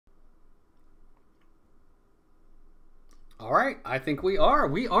All right, I think we are.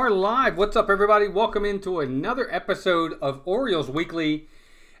 We are live. What's up, everybody? Welcome into another episode of Orioles Weekly.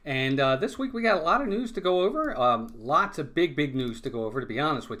 And this week we got a lot of news to go over. Lots of big news to go over, to be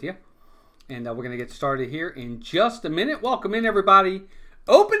honest with you. And we're going to get started here in just a minute. Welcome in, everybody.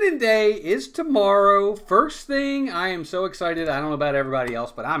 Opening day is tomorrow. First thing, I am so excited. I don't know about everybody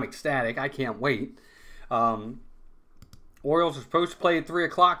else, but I'm ecstatic. I can't wait. Orioles are supposed to play at 3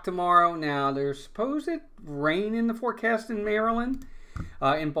 o'clock tomorrow. Now, there's supposed rain in the forecast in Maryland,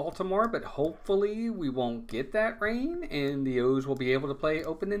 in Baltimore, but hopefully we won't get that rain, and the O's will be able to play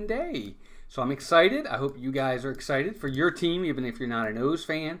opening day. So I'm excited. I hope you guys are excited for your team, even if you're not an O's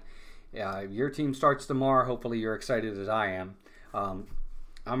fan. If your team starts tomorrow, hopefully you're excited as I am.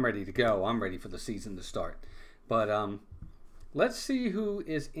 I'm ready to go. I'm ready for the season to start. But let's see who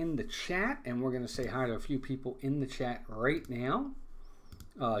is in the chat, and we're going to say hi to a few people in the chat right now.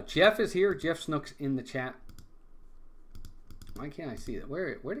 Jeff is here. Jeff Snook's in the chat. Why can't I see that?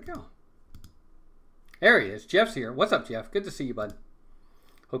 Where'd it go? There he is. Jeff's here. What's up, Jeff? Good to see you, bud.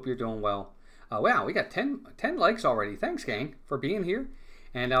 Hope you're doing well. Wow, we got 10 likes already. Thanks, gang, for being here.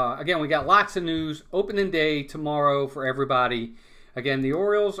 And again, we got lots of news. Opening day tomorrow for everybody. Again, the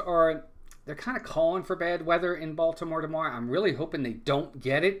Orioles they're kind of calling for bad weather in Baltimore tomorrow. I'm really hoping they don't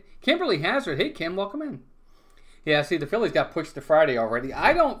get it. Kimberly Hazard. Hey, Kim, welcome in. Yeah, see, the Phillies got pushed to Friday already.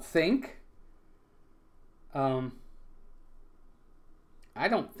 I don't think the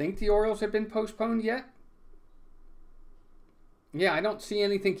Orioles have been postponed yet. Yeah, I don't see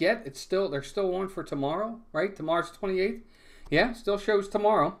anything yet. They're still on for tomorrow, right? Tomorrow's 28th. Yeah, still shows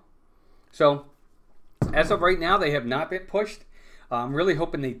tomorrow. So, as of right now, they have not been pushed. I'm really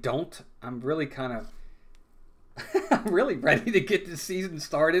hoping they don't. I'm really ready to get the season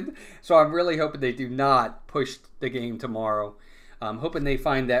started. So I'm really hoping they do not push the game tomorrow. I'm hoping they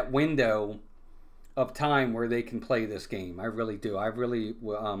find that window of time where they can play this game. I really do. I really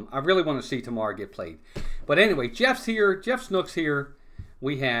want to see tomorrow get played. But anyway, Jeff's here. Jeff Snook's here.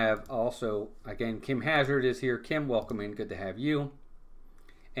 We have also, again, Kim Hazard is here. Kim, welcome in. Good to have you.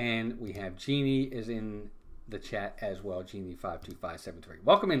 And we have Jeannie is in the chat as well, Jeannie52573.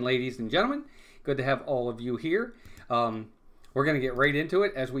 Welcome in, ladies and gentlemen. Good to have all of you here. We're going to get right into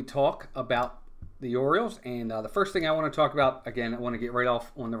it as we talk about the Orioles. And the first thing I want to talk about, again, I want to get right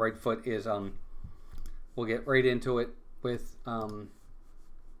off on the right foot, is we'll get right into it with the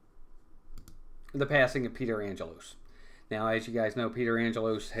passing of Peter Angelos. Now, as you guys know, Peter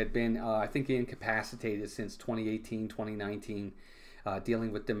Angelos had been, I think, incapacitated since 2018, 2019,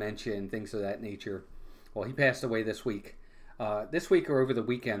 dealing with dementia and things of that nature. Well, he passed away this week. This week or over the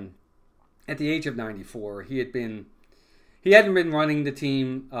weekend, at the age of 94. He hadn't been running the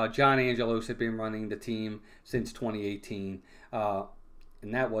team. John Angelos had been running the team since 2018,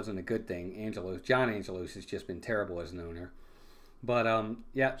 and that wasn't a good thing. John Angelos has just been terrible as an owner. But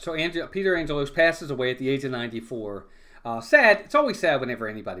yeah, so Peter Angelos passes away at the age of 94. Sad. It's always sad whenever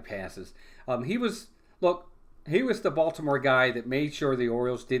anybody passes. He was the Baltimore guy that made sure the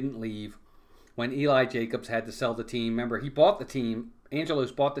Orioles didn't leave when Eli Jacobs had to sell the team. Remember, he bought the team.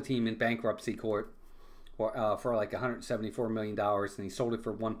 Angelos bought the team in bankruptcy court for like $174 million, and he sold it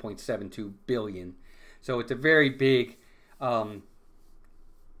for $1.72 billion. So it's a very big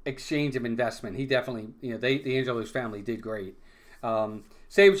exchange of investment. He definitely, the Angelos family did great.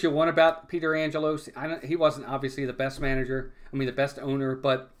 Say what you want about Peter Angelos. He wasn't obviously the best manager. The best owner,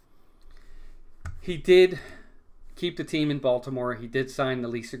 but he did keep the team in Baltimore. He did sign the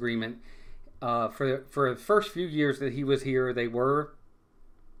lease agreement. For the first few years that he was here, they were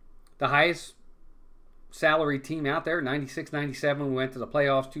the highest salary team out there, 96, 97. We went to the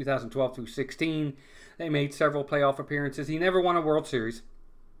playoffs, 2012 through 16. They made several playoff appearances. He never won a World Series.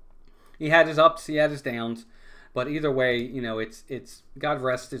 He had his ups, he had his downs. But either way, it's God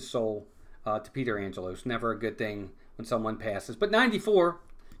rest his soul to Peter Angelos. Never a good thing when someone passes. But 94,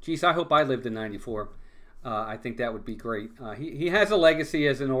 geez, I hope I lived in 94. I think that would be great. He has a legacy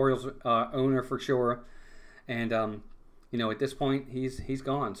as an Orioles owner for sure, and at this point he's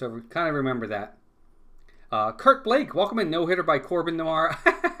gone. So kind of remember that. Kurt Blake, welcome in. No hitter by Corbin tomorrow.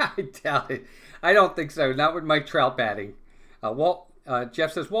 I doubt it. I don't think so. Not with Mike Trout batting.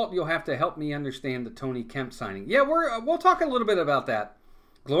 Jeff says, Walt, you'll have to help me understand the Tony Kemp signing. Yeah, we'll talk a little bit about that.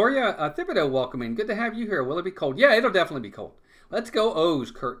 Gloria Thibodeau, welcome in. Good to have you here. Will it be cold? Yeah, it'll definitely be cold. Let's go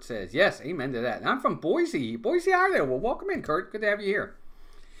O's, Kurt says. Yes, amen to that. And I'm from Boise. Boise, Idaho. Well, welcome in, Kurt. Good to have you here.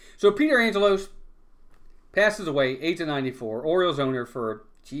 So Peter Angelos passes away, age of 94. Orioles owner for,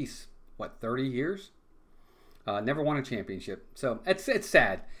 30 years? Never won a championship. So it's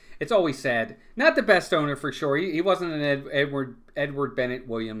sad. It's always sad. Not the best owner for sure. He wasn't an Edward Bennett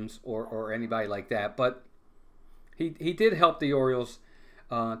Williams or anybody like that. But he did help the Orioles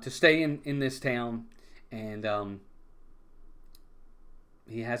to stay in this town, and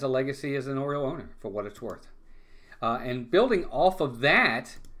he has a legacy as an Oriole owner, for what it's worth. And building off of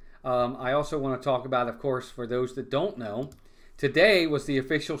that, I also want to talk about, of course, for those that don't know, today was the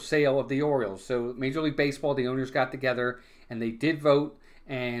official sale of the Orioles. So Major League Baseball, the owners got together, and they did vote,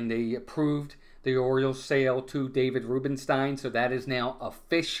 and they approved the Orioles sale to David Rubenstein. So that is now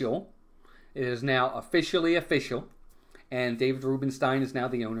official. It is now officially official. And David Rubenstein is now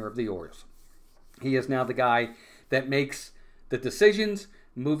the owner of the Orioles. He is now the guy that makes the decisions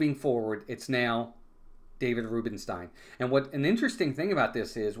moving forward. It's now David Rubenstein. And what an interesting thing about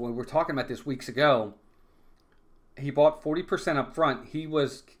this is, when we were talking about this weeks ago, he bought 40% up front. He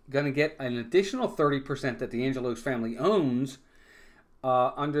was going to get an additional 30% that the Angelos family owns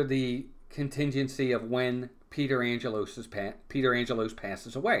under the contingency of when Peter Angelos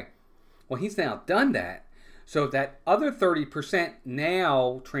passes away. Well, he's now done that. So that other 30%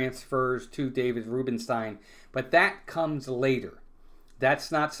 now transfers to David Rubenstein, but that comes later.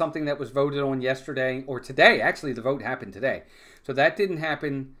 That's not something that was voted on yesterday or today. Actually, the vote happened today. So that didn't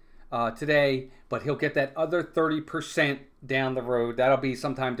happen today, but he'll get that other 30% down the road. That'll be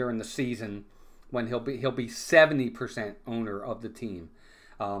sometime during the season when he'll be 70% owner of the team,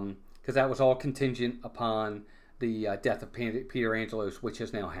 because that was all contingent upon the death of Peter Angelos, which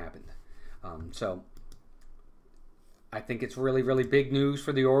has now happened. So I think it's really, really big news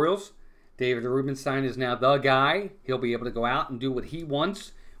for the Orioles. David Rubenstein is now the guy. He'll be able to go out and do what he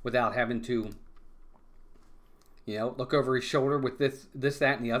wants without having to, look over his shoulder with this,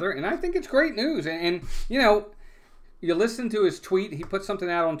 that, and the other. And I think it's great news. And you listen to his tweet. He put something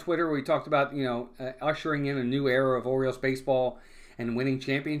out on Twitter where he talked about, ushering in a new era of Orioles baseball and winning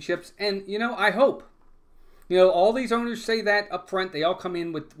championships. And, I hope. All these owners say that up front. They all come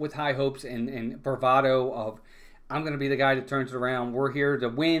in with high hopes and bravado of, I'm going to be the guy that turns it around. We're here to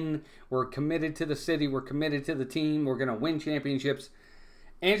win. We're committed to the city. We're committed to the team. We're going to win championships.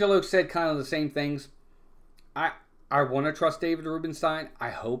 Angelo said kind of the same things. I want to trust David Rubenstein. I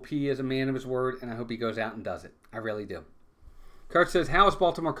hope he is a man of his word, and I hope he goes out and does it. I really do. Kurt says, how is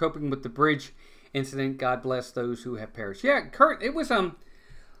Baltimore coping with the bridge incident? God bless those who have perished. Yeah, Kurt, it was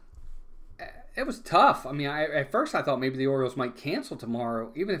tough. I mean, at first I thought maybe the Orioles might cancel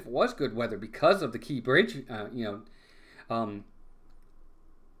tomorrow, even if it was good weather, because of the Key Bridge,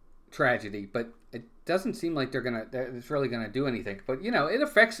 tragedy. But it doesn't seem like it's really gonna do anything. But it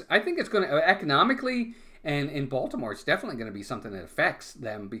affects. I think it's gonna economically, and in Baltimore, it's definitely gonna be something that affects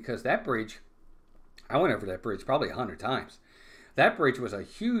them, because that bridge. I went over that bridge probably 100 times. That bridge was a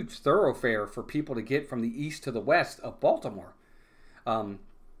huge thoroughfare for people to get from the east to the west of Baltimore.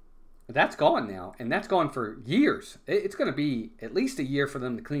 That's gone now, and that's gone for years. It's going to be at least a year for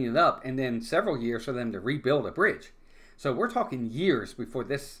them to clean it up, and then several years for them to rebuild a bridge. So we're talking years before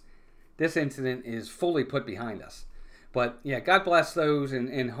this incident is fully put behind us. But yeah, God bless those,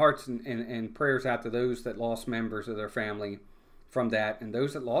 and hearts and prayers out to those that lost members of their family from that, and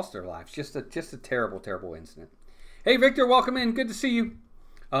those that lost their lives. Just a terrible, terrible incident. Hey, Victor, welcome in. Good to see you.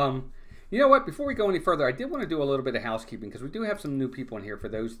 You know what? Before we go any further, I did want to do a little bit of housekeeping, because we do have some new people in here. For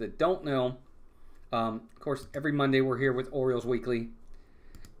those that don't know, of course, every Monday we're here with Orioles Weekly.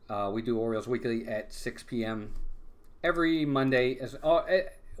 We do Orioles Weekly at 6 p.m. every Monday,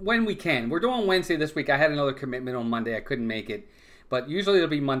 when we can. We're doing Wednesday this week. I had another commitment on Monday. I couldn't make it. But usually it'll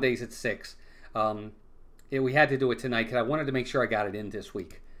be Mondays at 6. We had to do it tonight because I wanted to make sure I got it in this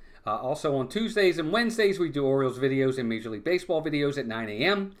week. Also on Tuesdays and Wednesdays, we do Orioles videos and Major League Baseball videos at 9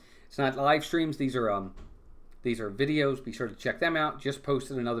 a.m. It's not live streams. These are videos. Be sure to check them out. Just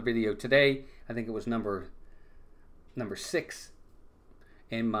posted another video today. I think it was number 6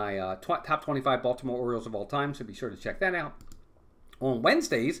 in my top 25 Baltimore Orioles of all time. So be sure to check that out. On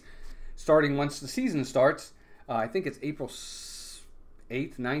Wednesdays, starting once the season starts, I think it's April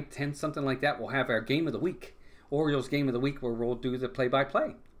 8th, 9th, 10th, something like that. We'll have our Game of the Week, Orioles Game of the Week, where we'll do the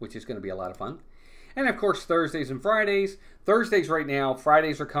play-by-play, which is going to be a lot of fun. And, of course, Thursdays and Fridays. Thursdays right now,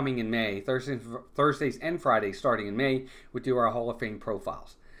 Fridays are coming in May. Thursdays and Fridays starting in May, we do our Hall of Fame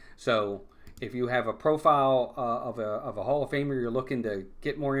profiles. So if you have a profile of a Hall of Famer you're looking to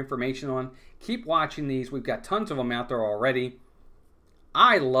get more information on, keep watching these. We've got tons of them out there already.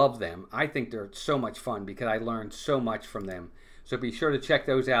 I love them. I think they're so much fun because I learned so much from them. So be sure to check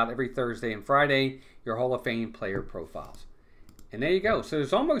those out every Thursday and Friday, your Hall of Fame player profiles. And there you go. So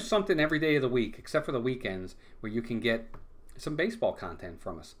there's almost something every day of the week, except for the weekends, where you can get some baseball content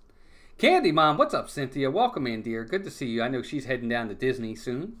from us. Candy Mom, what's up, Cynthia? Welcome in, dear. Good to see you. I know she's heading down to Disney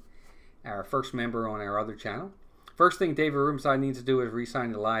soon. Our first member on our other channel. First thing David Rubenstein needs to do is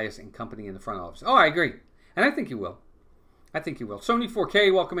re-sign Elias and company in the front office. Oh, I agree. And I think he will. I think he will. Sony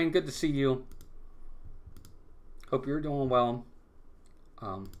 4K, welcome in. Good to see you. Hope you're doing well.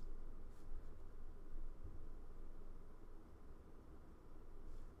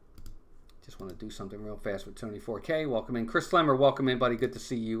 Just want to do something real fast with Tony 4K. Welcome in. Chris Slemmer, welcome in, buddy. Good to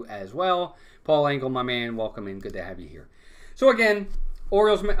see you as well. Paul Engel, my man, welcome in. Good to have you here. So again,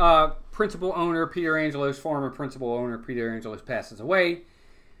 Orioles principal owner Peter Angelos, former principal owner Peter Angelos passes away.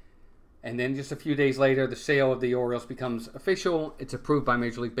 And then just a few days later, the sale of the Orioles becomes official. It's approved by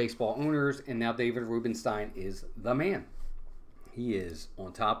Major League Baseball owners, and now David Rubenstein is the man. He is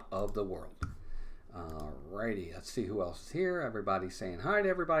on top of the world. Alrighty, let's see who else is here. Everybody's saying hi to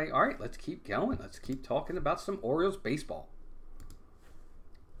everybody. All right, let's keep going. Let's keep talking about some Orioles baseball.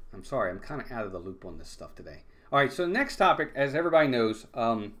 I'm sorry, I'm kind of out of the loop on this stuff today. All right, so the next topic, as everybody knows,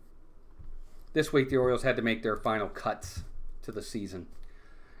 this week the Orioles had to make their final cuts to the season.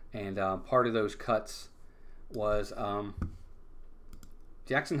 And part of those cuts was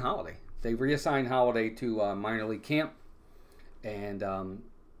Jackson Holliday. They reassigned Holliday to minor league camp. And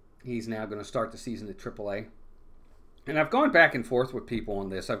he's now going to start the season at AAA. And I've gone back and forth with people on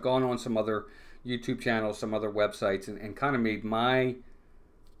this. I've gone on some other YouTube channels, some other websites, and kind of made my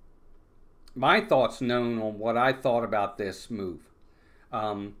thoughts known on what I thought about this move.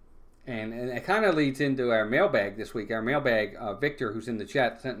 And it kind of leads into our mailbag this week. Our mailbag, Victor, who's in the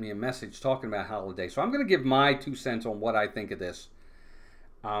chat, sent me a message talking about Holliday. So I'm going to give my 2 cents on what I think of this.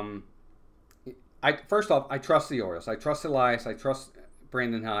 First off, I trust the Orioles. I trust Elias. I trust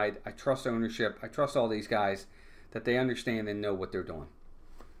Brandon Hyde. I trust ownership. I trust all these guys that they understand and know what they're doing.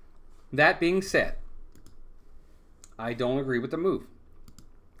 That being said, I don't agree with the move.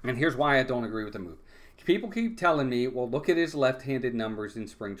 And here's why I don't agree with the move. People keep telling me, well, look at his left-handed numbers in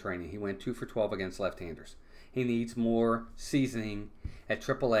spring training. He went 2 for 12 against left-handers. He needs more seasoning at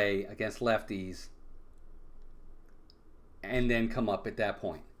AAA against lefties and then come up at that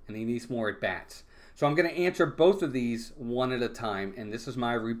point. And he needs more at-bats. So I'm going to answer both of these one at a time, and this is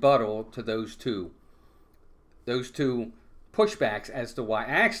my rebuttal to those two pushbacks as to why.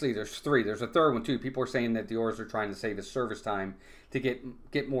 Actually, there's 3. There's a third one, too. People are saying that the Orioles are trying to save his service time to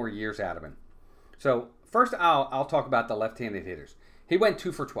get more years out of him. So first, I'll talk about the left-handed hitters. He went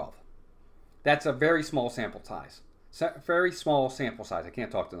 2 for 12. That's a very small sample size. Very small sample size. I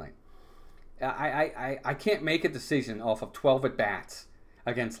can't talk tonight. I can't make a decision off of 12 at-bats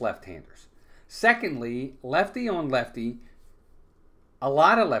against left-handers. Secondly, lefty on lefty, a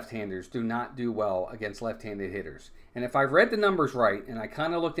lot of left-handers do not do well against left-handed hitters. And if I've read the numbers right, and I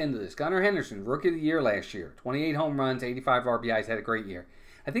kind of looked into this, Gunnar Henderson, Rookie of the Year last year, 28 home runs, 85 RBIs, had a great year.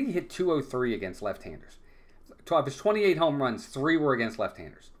 I think he hit 203 against left-handers. Of his 28 home runs, 3 were against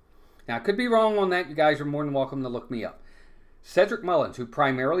left-handers. Now, I could be wrong on that. You guys are more than welcome to look me up. Cedric Mullins, who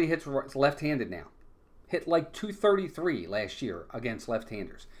primarily hits left-handed now, hit like 233 last year against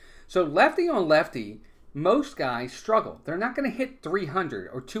left-handers. So lefty on lefty, most guys struggle. They're not going to hit 300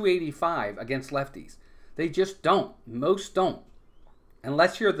 or 285 against lefties. They just don't. Most don't.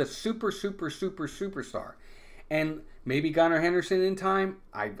 Unless you're the superstar. And maybe Gunnar Henderson in time,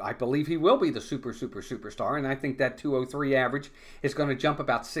 I believe he will be the superstar. And I think that 203 average is going to jump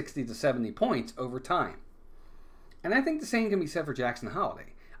about 60 to 70 points over time. And I think the same can be said for Jackson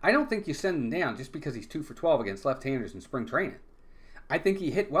Holliday. I don't think you send him down just because he's 2 for 12 against left-handers in spring training. I think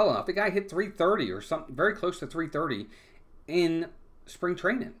he hit well enough. The guy hit 330 or something, very close to 330 in spring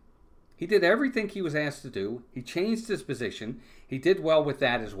training. He did everything he was asked to do. He changed his position. He did well with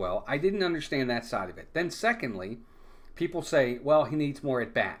that as well. I didn't understand that side of it. Then secondly, people say, well, he needs more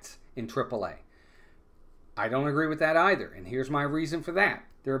at-bats in AAA. I don't agree with that either, and here's my reason for that.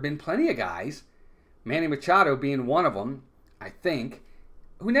 There have been plenty of guys, Manny Machado being one of them, I think,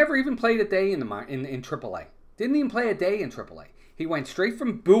 who never even played a day in AAA. Didn't even play a day in AAA. He went straight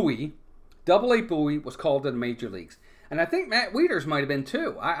from Bowie, Double-A Bowie, was called to the major leagues. And I think Matt Wieters might have been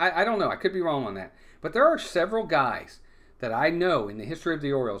too. I don't know. I could be wrong on that. But there are several guys that I know in the history of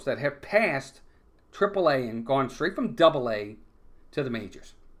the Orioles that have passed AAA and gone straight from Double-A to the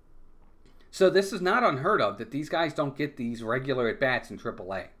majors. So this is not unheard of that these guys don't get these regular at-bats in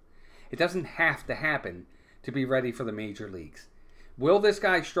AAA. It doesn't have to happen to be ready for the major leagues. Will this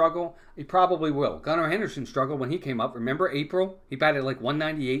guy struggle? He probably will. Gunnar Henderson struggled when he came up. Remember April? He batted like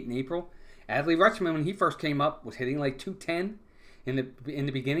 198 in April. Adley Rutschman, when he first came up, was hitting like 210 in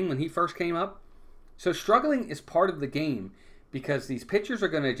the beginning when he first came up. So struggling is part of the game because these pitchers are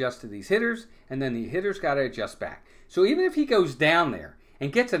going to adjust to these hitters, and then the hitters got to adjust back. So even if he goes down there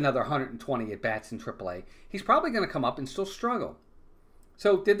and gets another 120 at-bats in AAA, he's probably going to come up and still struggle.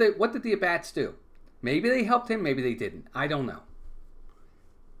 So what did the at-bats do? Maybe they helped him, maybe they didn't. I don't know.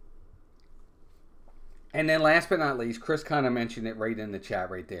 And then last but not least, Chris kind of mentioned it right in the chat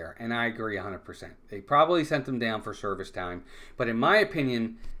right there, and I agree 100%. They probably sent him down for service time, but in my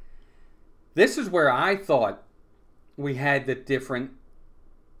opinion, this is where I thought we had the different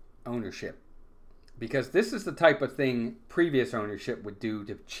ownership, because this is the type of thing previous ownership would do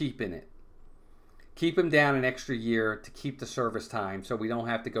to cheapen it. Keep him down an extra year to keep the service time so we don't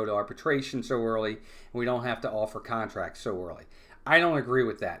have to go to arbitration so early and we don't have to offer contracts so early. I don't agree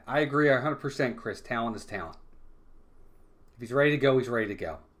with that. I agree 100%, Chris. Talent is talent. If he's ready to go, he's ready to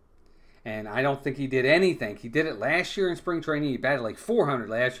go. And I don't think he did anything. He did it last year in spring training. He batted like 400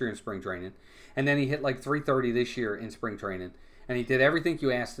 last year in spring training. And then he hit like 330 this year in spring training. And he did everything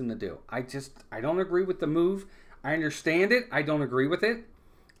you asked him to do. I don't agree with the move. I understand it. I don't agree with it.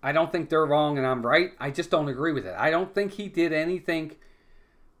 I don't think they're wrong and I'm right. I just don't agree with it. I don't think he did anything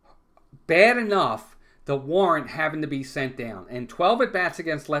bad enough to warrant having to be sent down. And 12 at-bats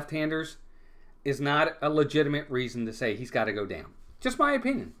against left-handers is not a legitimate reason to say he's got to go down. Just my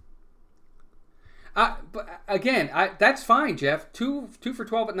opinion. But again, that's fine, Jeff. 2 for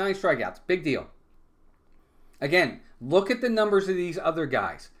 12 at 9 strikeouts. Big deal. Again, look at the numbers of these other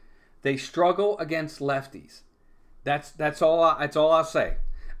guys. They struggle against lefties. That's all I'll say.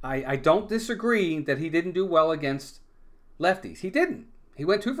 I don't disagree that he didn't do well against lefties. He didn't. He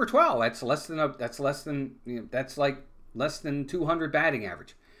went 2 for 12. That's like less than 200 batting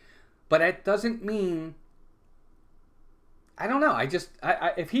average. But that doesn't mean, I don't know.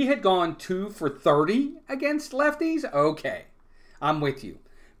 If he had gone 2 for 30 against lefties, okay, I'm with you.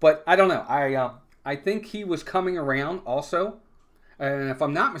 But I don't know. I think he was coming around also. And if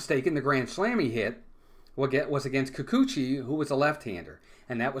I'm not mistaken, the grand slam he hit was against Kikuchi, who was a left-hander.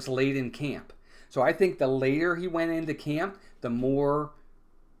 And that was late in camp. So I think the later he went into camp, the more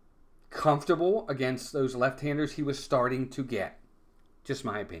comfortable against those left-handers he was starting to get. Just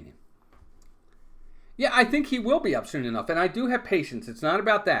my opinion. Yeah, I think he will be up soon enough. And I do have patience. It's not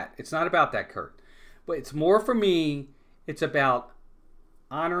about that. It's not about that, Kurt. But it's more for me, it's about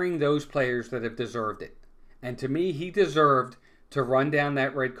honoring those players that have deserved it. And to me, he deserved to run down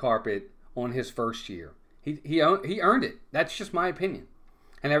that red carpet on his first year. He earned it. That's just my opinion.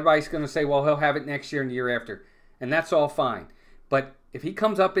 And everybody's going to say, well, he'll have it next year and the year after. And that's all fine. But if he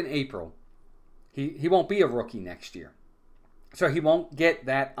comes up in April, he won't be a rookie next year. So he won't get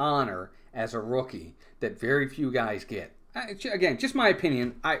that honor as a rookie that very few guys get. Again, just my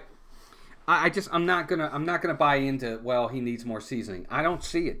opinion. I'm not gonna buy into, well, he needs more seasoning. I don't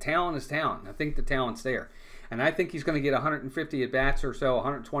see it. Talent is talent. I think the talent's there. And I think he's going to get 150 at-bats or so,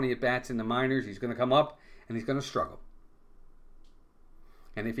 120 at-bats in the minors. He's going to come up and he's going to struggle.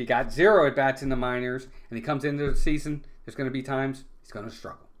 And if he got 0 at-bats in the minors and he comes into the season, there's going to be times he's going to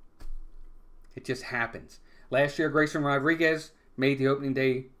struggle. It just happens. Last year, Grayson Rodriguez made the opening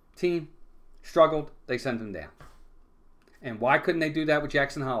day team, struggled, they sent him down. And why couldn't they do that with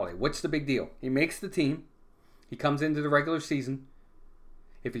Jackson Holliday? What's the big deal? He makes the team. He comes into the regular season.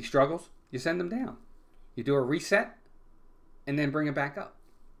 If he struggles, you send him down. You do a reset and then bring him back up.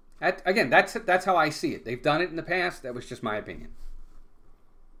 Again, that's how I see it. They've done it in the past. That was just my opinion.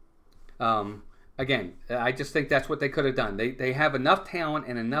 Again, I just think that's what they could have done. They have enough talent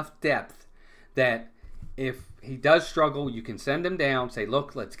and enough depth that if he does struggle, you can send him down, say,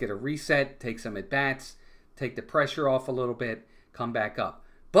 look, let's get a reset, take some at-bats, take the pressure off a little bit, come back up.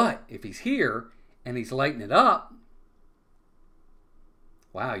 But if he's here and he's lighting it up,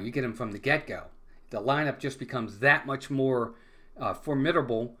 wow, you get him from the get-go. The lineup just becomes that much more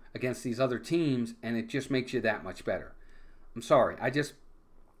formidable against these other teams, and it just makes you that much better. I'm sorry.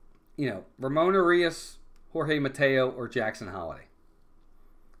 Ramon Urias, Jorge Mateo, or Jackson Holliday.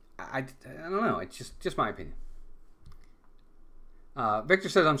 I don't know. It's just my opinion. Victor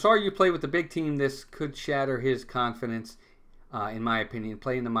says, I'm sorry you play with the big team. This could shatter his confidence, in my opinion.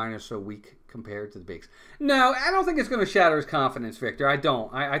 Playing the minors so weak compared to the bigs. No, I don't think it's going to shatter his confidence, Victor. I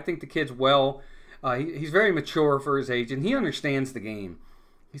don't. I think the kid's he's very mature for his age, and he understands the game.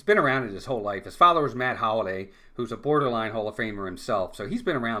 He's been around it his whole life. His father was Matt Holliday, who's a borderline Hall of Famer himself. So he's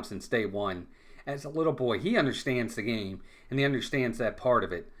been around since day one. As a little boy, he understands the game, and he understands that part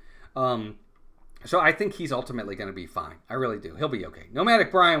of it. So I think he's ultimately going to be fine. I really do. He'll be okay.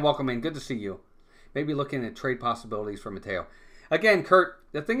 Nomadic Brian, welcome in. Good to see you. Maybe looking at trade possibilities for Mateo. Again, Kurt,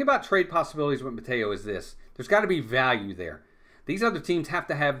 the thing about trade possibilities with Mateo is this. There's got to be value there. These other teams have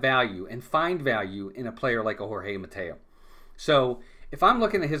to have value and find value in a player like a Jorge Mateo. So if I'm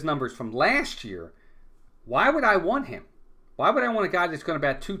looking at his numbers from last year, why would I want him? Why would I want a guy that's going to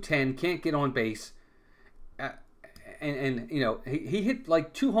bat 210, can't get on base, he hit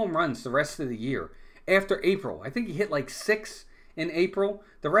like 2 home runs the rest of the year after April. I think he hit like 6 in April.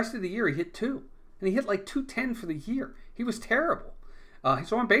 The rest of the year he hit 2. and he hit like 210 for the year. He was terrible.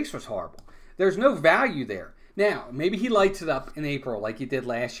 His on base was horrible. There's no value there. Now, maybe he lights it up in April like he did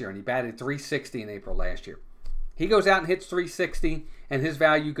last year, and he batted 360 in April last year. He goes out and hits 360, and his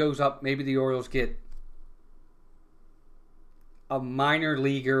value goes up. Maybe the Orioles get a minor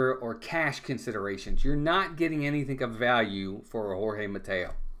leaguer or cash considerations. You're not getting anything of value for a Jorge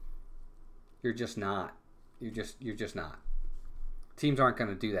Mateo. You're just not. You're just not. Teams aren't going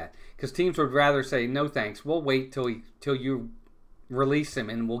to do that because teams would rather say no thanks. We'll wait till you release him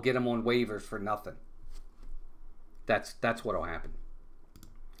and we'll get him on waivers for nothing. That's what'll happen.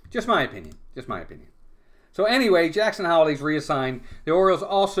 Just my opinion. Just my opinion. So anyway, Jackson Holliday's reassigned. The Orioles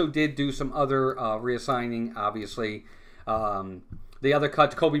also did do some other reassigning, obviously. The other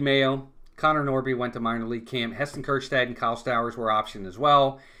cuts, Kobe Mayo, Connor Norby went to minor league camp. Heston Kjerstad and Kyle Stowers were optioned as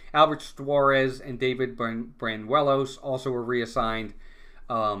well. Albert Suarez and David Branuelos also were reassigned.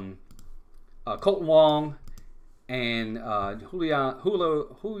 Colton Wong and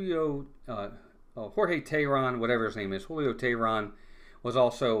Jorge Tehran, whatever his name is, Julio Tehran, was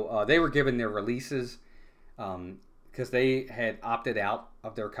also, they were given their releases because they had opted out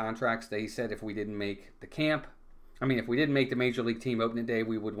of their contracts. They said if we didn't make the camp, if we didn't make the Major League team opening day,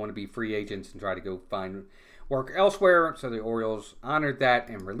 we would want to be free agents and try to go find work elsewhere. So the Orioles honored that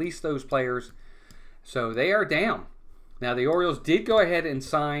and released those players. So they are down. Now the Orioles did go ahead and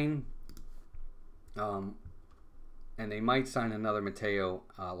sign, and they might sign another Mateo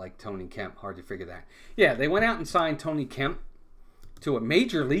like Tony Kemp. Hard to figure that. Yeah, they went out and signed Tony Kemp to a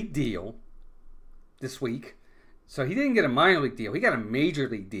Major League deal this week. So he didn't get a minor league deal. He got a Major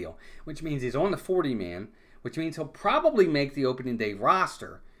League deal, which means he's on the 40-man, which means he'll probably make the opening day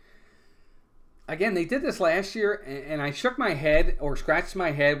roster. Again, they did this last year, and I shook my head or scratched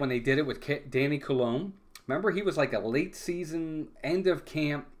my head when they did it with Danny Coulombe. Remember, he was like a late season, end of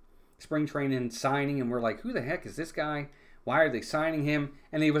camp, spring training signing, and we're like, who the heck is this guy? Why are they signing him?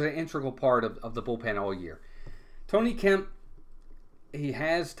 And he was an integral part of the bullpen all year. Tony Kemp, he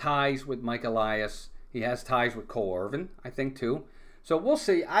has ties with Mike Elias. He has ties with Cole Irvin, I think, too. So we'll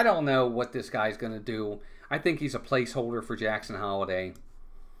see. I don't know what this guy's going to do. I think he's a placeholder for Jackson Holliday.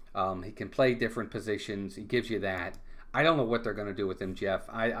 He can play different positions. He gives you that. I don't know what they're going to do with him, Jeff.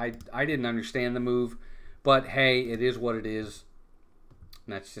 I didn't understand the move, but hey, it is what it is.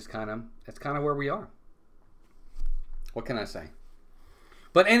 And that's just kind of where we are. What can I say?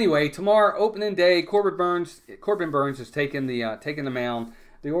 But anyway, tomorrow opening day, Corbin Burnes is taking the mound.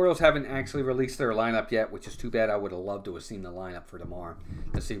 The Orioles haven't actually released their lineup yet, which is too bad. I would have loved to have seen the lineup for tomorrow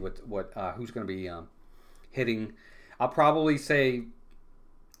to see who's going to be hitting. I'll probably say,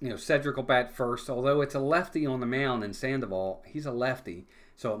 Cedric will bat first, although it's a lefty on the mound in Sandoval. He's a lefty,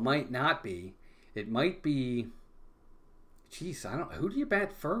 so it might not be. It might be. Jeez, I don't. Who do you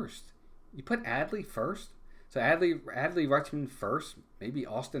bat first? You put Adley first, so Adley Rutschman first. Maybe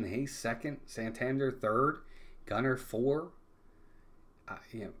Austin Hayes second, Santander third, Gunnar 4.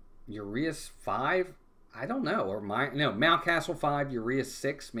 Urias 5. I don't know. Or Mountcastle 5, Urias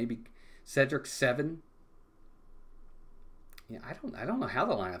 6, maybe Cedric 7. Yeah, I don't know how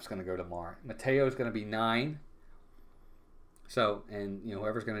the lineup's going to go tomorrow. Mateo's going to be 9. So, and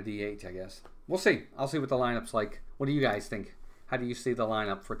whoever's going to DH, I guess. We'll see. I'll see what the lineup's like. What do you guys think? How do you see the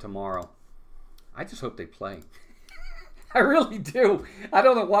lineup for tomorrow? I just hope they play. I really do. I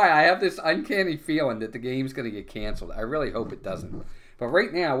don't know why. I have this uncanny feeling that the game's going to get canceled. I really hope it doesn't. But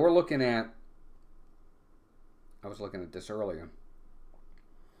right now, we're looking at... I was looking at this earlier.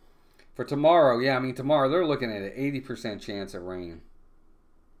 For tomorrow, tomorrow they're looking at an 80% chance of rain.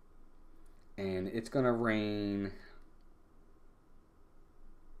 And it's going to rain...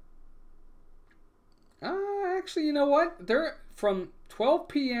 Actually, you know what? They're from 12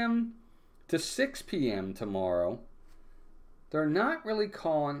 p.m. to 6 p.m. tomorrow. They're not really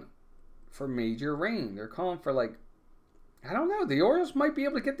calling for major rain. They're calling for I don't know. The Orioles might be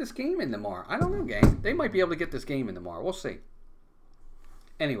able to get this game in tomorrow. I don't know, gang. They might be able to get this game in tomorrow. We'll see.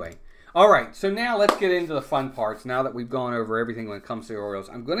 Anyway. All right. So now let's get into the fun parts. Now that we've gone over everything when it comes to the Orioles,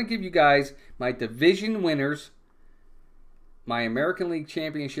 I'm going to give you guys my division winners, my American League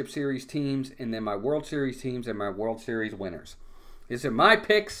Championship Series teams, and then my World Series teams and my World Series winners. These are my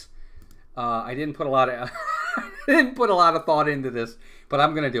picks. I didn't put a lot of thought into this, but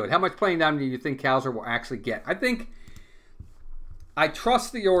I'm going to do it. How much playing time do you think Cowser will actually get? I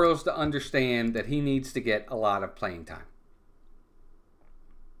trust the Orioles to understand that he needs to get a lot of playing time.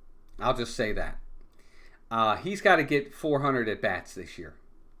 I'll just say that. He's got to get 400 at-bats this year.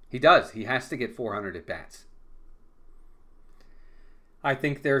 He does. He has to get 400 at-bats. I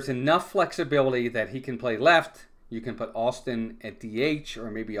think there's enough flexibility that he can play left, You can put Austin at DH,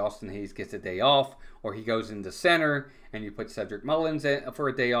 or maybe Austin Hayes gets a day off, or he goes into center, and you put Cedric Mullins for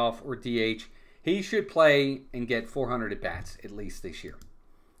a day off, or DH. He should play and get 400 at-bats at least this year.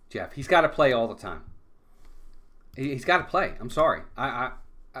 Jeff, he's got to play all the time. He's got to play. I'm sorry.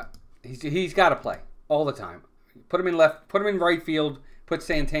 He's got to play all the time. Put him in left. Put him in right field. Put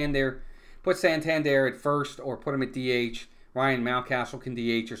Santander at first, or put him at DH. Ryan Mountcastle can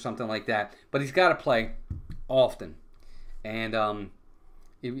DH or something like that. But he's got to play often. And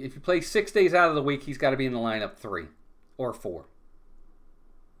if you play 6 days out of the week, he's got to be in the lineup 3 or 4.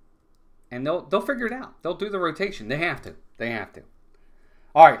 And they'll figure it out. They'll do the rotation. They have to.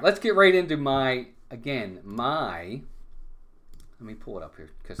 All right, let's get right into let me pull it up here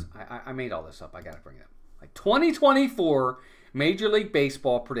because I made all this up. I got to bring it up. 2024 Major League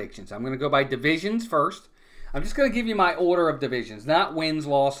Baseball predictions. I'm going to go by divisions first. I'm just going to give you my order of divisions, not wins,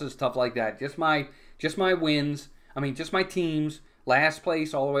 losses, stuff like that. Just my wins. Just my teams, last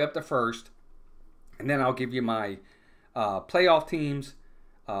place all the way up to first. And then I'll give you my playoff teams,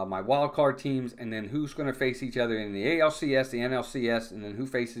 my wild card teams, and then who's going to face each other in the ALCS, the NLCS, and then who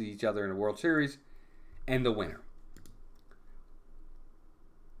faces each other in the World Series, and the winner.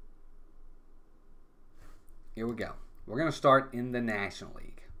 Here we go. We're going to start in the National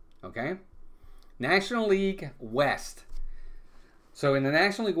League. Okay? National League West. So in the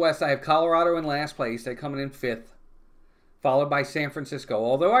National League West, I have Colorado in last place. They're coming in 5th, followed by San Francisco.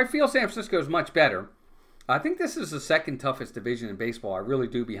 Although I feel San Francisco is much better. I think this is the second toughest division in baseball. I really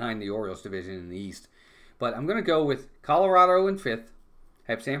do, behind the Orioles division in the East. But I'm going to go with Colorado in 5th.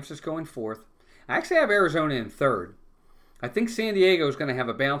 I have San Francisco in 4th. I actually have Arizona in 3rd. I think San Diego is going to have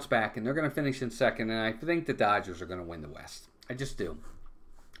a bounce back, and they're going to finish in 2nd. And I think the Dodgers are going to win the West. I just do.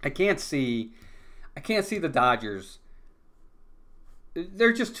 I can't see the Dodgers.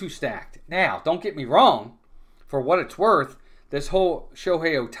 They're just too stacked. Now, don't get me wrong. For what it's worth, this whole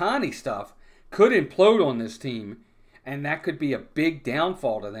Shohei Ohtani stuff could implode on this team, and that could be a big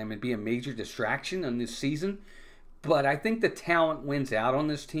downfall to them and be a major distraction on this season. But I think the talent wins out on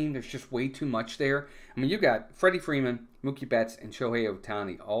this team. There's just way too much there. You got Freddie Freeman, Mookie Betts, and Shohei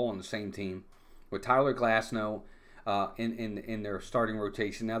Ohtani all on the same team, with Tyler Glasnow in their starting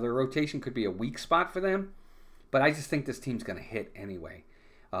rotation. Now, their rotation could be a weak spot for them, but I just think this team's going to hit anyway.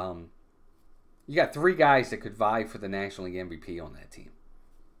 You got 3 guys that could vie for the National League MVP on that team.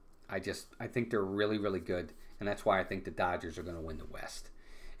 I think they're really, really good, and that's why I think the Dodgers are going to win the West.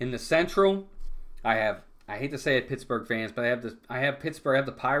 In the Central, I hate to say it, Pittsburgh fans, but I have Pittsburgh. I have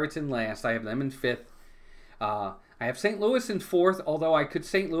the Pirates in last. I have them in 5th. I have St. Louis in 4th, although I could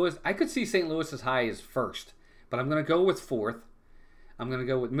see St. Louis as high as 1st, but I'm going to go with 4th. I'm going to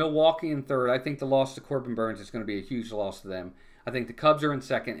go with Milwaukee in 3rd. I think the loss to Corbin Burns is going to be a huge loss to them. I think the Cubs are in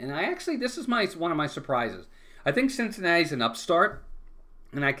 2nd, and this is one of my surprises. I think Cincinnati's an upstart,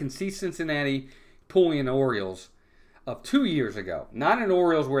 and I can see Cincinnati pulling an Orioles of 2 years ago. Not an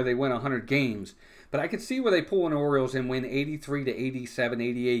Orioles where they win 100 games, but I could see where they pull an Orioles and win 83 to 87,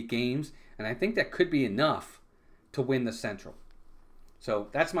 88 games, and I think that could be enough to win the Central. So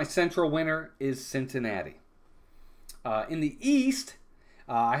that's my Central winner, is Cincinnati. In the East,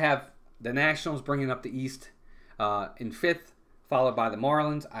 I have the Nationals bringing up the East in 5th, followed by the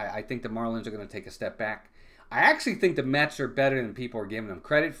Marlins. I think the Marlins are going to take a step back. I actually think the Mets are better than people are giving them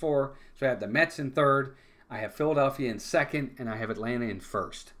credit for. So I have the Mets in 3rd. I have Philadelphia in 2nd, and I have Atlanta in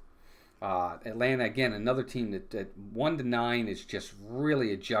 1st. Atlanta, again, another team that 1-9 is just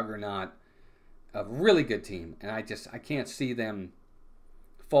really a juggernaut, a really good team. And I can't see them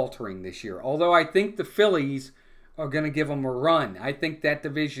faltering this year. Although I think the Phillies are going to give them a run. I think that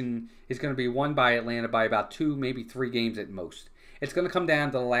division is going to be won by Atlanta by about 2, maybe 3 games at most. It's going to come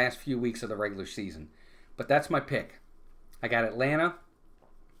down to the last few weeks of the regular season. But that's my pick. I got Atlanta,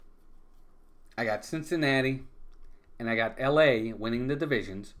 I got Cincinnati, and I got LA winning the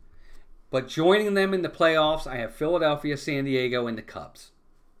divisions. But joining them in the playoffs, I have Philadelphia, San Diego, and the Cubs.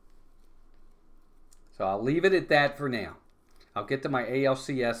 So I'll leave it at that for now. I'll get to my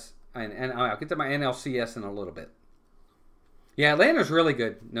ALCS and I'll get to my NLCS in a little bit. Yeah, Atlanta's really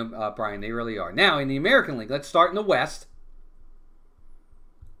good, Brian. They really are. Now, in the American League, let's start in the West.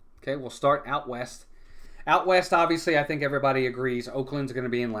 Okay, we'll start out West. Out West, obviously, I think everybody agrees Oakland's going to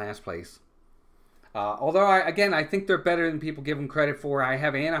be in last place. Although, I think they're better than people give them credit for. I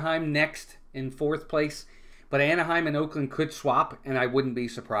have Anaheim next in 4th place. But Anaheim and Oakland could swap, and I wouldn't be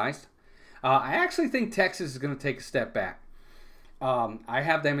surprised. I actually think Texas is going to take a step back. I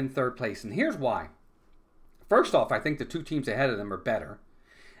have them in 3rd place, and here's why. First off, I think the 2 teams ahead of them are better.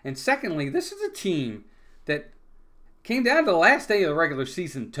 And secondly, this is a team that came down to the last day of the regular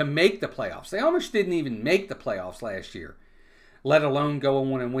season to make the playoffs. They almost didn't even make the playoffs last year, let alone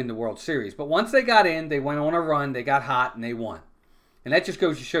go on and win the World Series. But once they got in, they went on a run, they got hot, and they won. And that just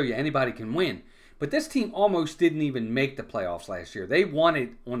goes to show you anybody can win. But this team almost didn't even make the playoffs last year. They won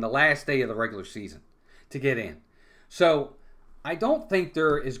it on the last day of the regular season to get in. So I don't think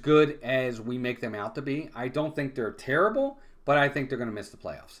they're as good as we make them out to be. I don't think they're terrible, but I think they're going to miss the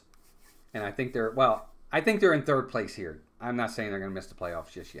playoffs. And I think I think they're in third place here. I'm not saying they're going to miss the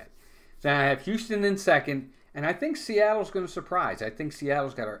playoffs just yet. So I have Houston in second, and I think Seattle's going to surprise. I think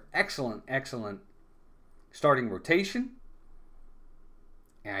Seattle's got an excellent, excellent starting rotation.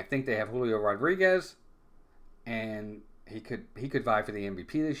 And I think they have Julio Rodriguez, and he could vie for the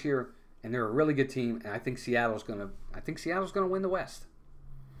MVP this year. And they're a really good team, and I think Seattle's going to win the West.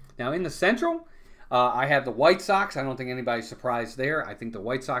 Now in the Central, I have the White Sox. I don't think anybody's surprised there. I think the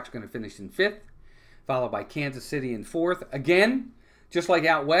White Sox are going to finish in 5th, followed by Kansas City in 4th. Again, just like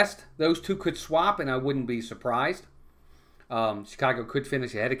out West, those two could swap, and I wouldn't be surprised. Chicago could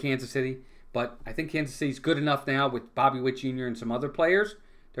finish ahead of Kansas City, but I think Kansas City's good enough now with Bobby Witt Jr. and some other players.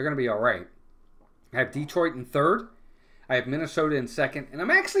 They're going to be all right. I have Detroit in 3rd. I have Minnesota in 2nd. And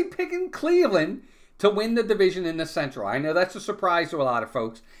I'm actually picking Cleveland to win the division in the Central. I know that's a surprise to a lot of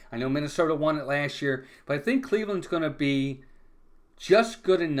folks. I know Minnesota won it last year. But I think Cleveland's going to be just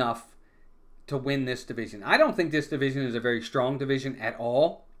good enough to win this division. I don't think this division is a very strong division at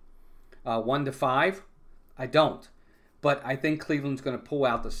all. 1 to 5. I don't. But I think Cleveland's going to pull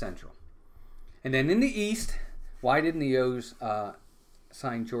out the Central. And then in the East, why didn't the O's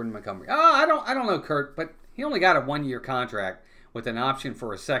sign Jordan Montgomery? I don't know, Kurt, but he only got a 1-year contract with an option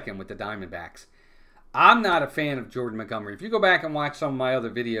for a second with the Diamondbacks. I'm not a fan of Jordan Montgomery. If you go back and watch some of my other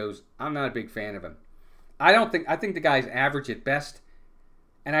videos, I'm not a big fan of him. I think the guy's average at best,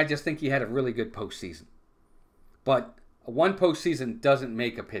 and I just think he had a really good postseason. But one postseason doesn't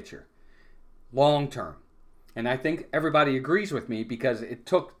make a pitcher long term. And I think everybody agrees with me because it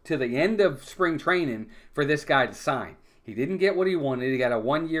took to the end of spring training for this guy to sign. He didn't get what he wanted. He got a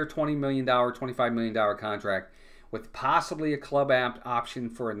 1-year, $20 million, $25 million contract with possibly a club option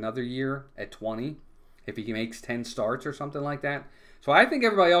for another year at 20 if he makes 10 starts or something like that. So I think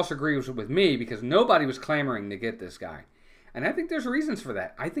everybody else agrees with me because nobody was clamoring to get this guy. And I think there's reasons for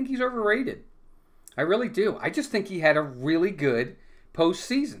that. I think he's overrated. I really do. I just think he had a really good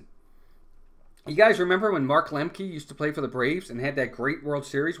postseason. You guys remember when Mark Lemke used to play for the Braves and had that great World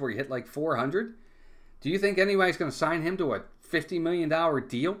Series where he hit like 400? Do you think anybody's going to sign him to a $50 million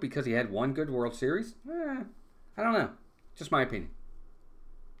deal because he had one good World Series? I don't know. Just my opinion.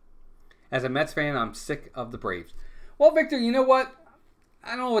 As a Mets fan, I'm sick of the Braves. Well, Victor, you know what?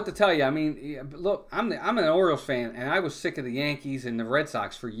 I don't know what to tell you. I mean, look, I'm an Orioles fan, and I was sick of the Yankees and the Red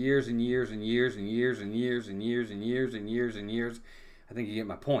Sox for years and years and years and years and years and years and years and years and years. I think you get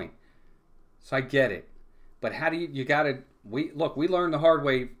my point. So I get it. But how do you got to... We learned the hard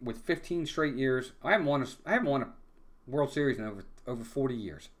way with 15 straight years. I haven't won a World Series in over 40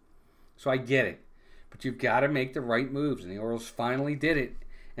 years. So I get it. But you've got to make the right moves. And the Orioles finally did it.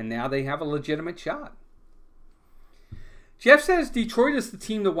 And now they have a legitimate shot. Jeff says Detroit is the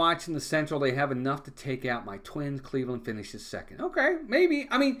team to watch in the Central. They have enough to take out my Twins. Cleveland finishes second. Okay, maybe.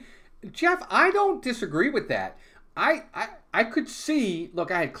 I mean, Jeff, I don't disagree with that. I could see,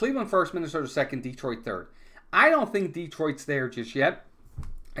 look, I had Cleveland first, Minnesota second, Detroit third. I don't think Detroit's there just yet.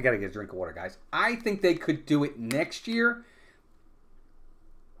 I got to get a drink of water, guys. I think they could do it next year.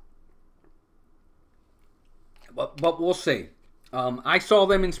 But we'll see. I saw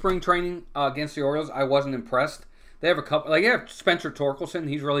them in spring training against the Orioles. I wasn't impressed. They have a couple, like, you have Spencer Torkelson.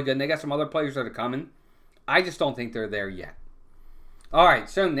 He's really good. And they got some other players that are coming. I just don't think they're there yet. All right,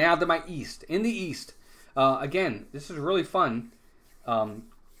 so now to my East. In the East, again, this is really fun.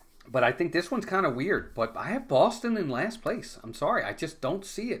 But I think this one's kind of weird. But I have Boston in last place. I'm sorry, I just don't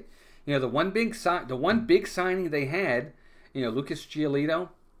see it. You know, the one big signing they had, you know, Lucas Giolito,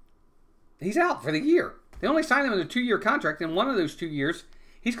 he's out for the year. They only signed him in a 2-year contract. In one of those 2 years,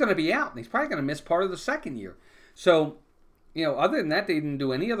 he's going to be out. And he's probably going to miss part of the second year. So, you know, other than that, they didn't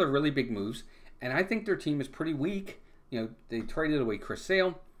do any other really big moves. And I think their team is pretty weak. You know, they traded away Chris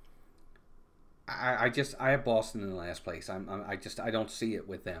Sale. I have Boston in the last place. I don't see it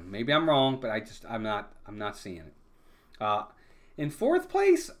with them. Maybe I'm wrong, but I'm not seeing it. In fourth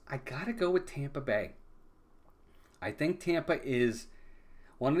place, I gotta go with Tampa Bay. I think Tampa is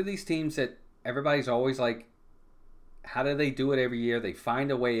one of these teams that everybody's always like, how do they do it every year? They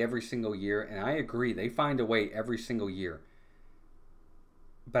find a way every single year, and I agree. They find a way every single year.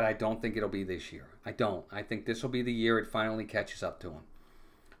 But I don't think it'll be this year. I don't. I think this will be the year it finally catches up to them.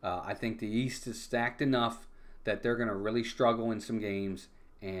 I think the East is stacked enough that they're going to really struggle in some games,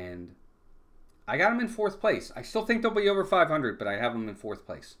 and I got them in 4th place. I still think they'll be over 500, but I have them in 4th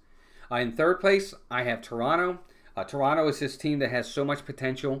place. In 3rd place, I have Toronto. Toronto is this team that has so much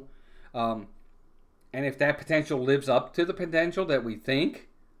potential, and if that potential lives up to the potential that we think,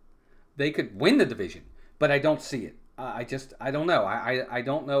 they could win the division, but I don't see it. I don't know. I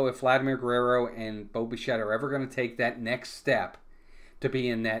don't know if Vladimir Guerrero and Bo Bichette are ever going to take that next step to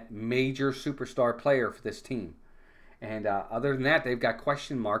being that major superstar player for this team. And other than that, they've got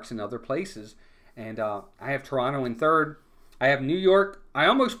question marks in other places. And I have Toronto in 3rd. I have New York. I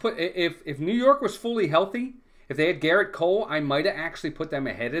almost put, if New York was fully healthy, if they had Garrett Cole, I might have actually put them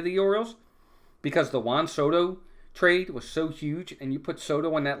ahead of the Orioles, because the Juan Soto trade was so huge, and you put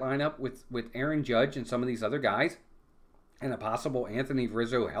Soto in that lineup with Aaron Judge and some of these other guys, and a possible Anthony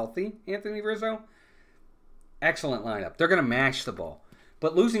Rizzo, healthy Anthony Rizzo, excellent lineup. They're going to mash the ball.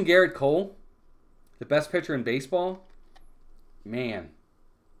 But losing Garrett Cole, the best pitcher in baseball, man,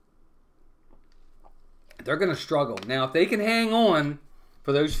 they're going to struggle. Now, if they can hang on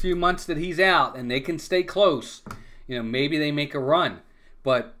for those few months that he's out and they can stay close, maybe they make a run.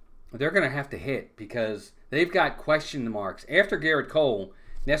 But they're going to have to hit, because they've got question marks. After Garrett Cole,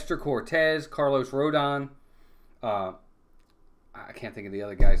 Nestor Cortez, Carlos Rodon, I can't think of the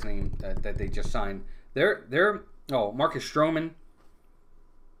other guy's name that they just signed. Marcus Stroman.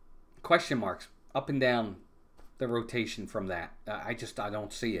 Question marks up and down the rotation from that. I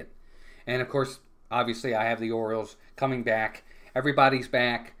don't see it. And of course, obviously, I have the Orioles coming back. Everybody's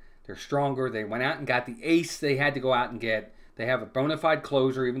back. They're stronger. They went out and got the ace they had to go out and get. They have a bona fide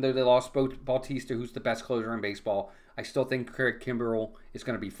closer, even though they lost Bautista, who's the best closer in baseball. I still think Craig Kimbrell is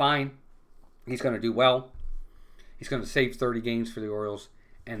going to be fine. He's going to do well. He's going to save 30 games for the Orioles,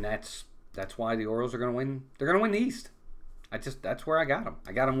 and that's why the Orioles are going to win. They're going to win the East. That's where I got them.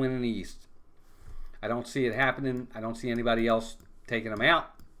 I got them winning the East. I don't see it happening. I don't see anybody else taking them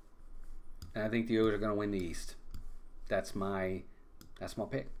out, and I think the Orioles are going to win the East. That's my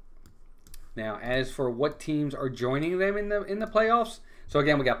pick. Now, as for what teams are joining them in the playoffs, so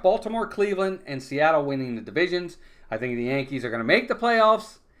again, we got Baltimore, Cleveland, and Seattle winning the divisions. I think the Yankees are going to make the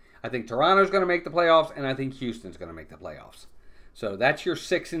playoffs. I think Toronto's going to make the playoffs, and I think Houston's going to make the playoffs. So that's your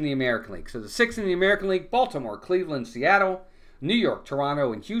 6 in the American League. So the 6 in the American League: Baltimore, Cleveland, Seattle, New York,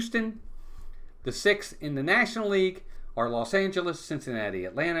 Toronto, and Houston. The 6 in the National League are Los Angeles, Cincinnati,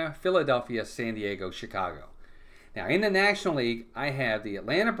 Atlanta, Philadelphia, San Diego, Chicago. Now, in the National League, I have the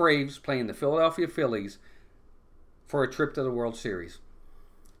Atlanta Braves playing the Philadelphia Phillies for a trip to the World Series.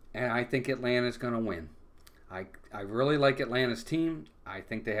 And I think Atlanta's going to win. I really like Atlanta's team. I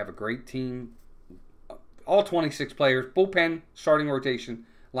think they have a great team. All 26 players, bullpen, starting rotation,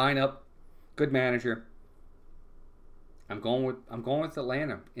 lineup, good manager. I'm going with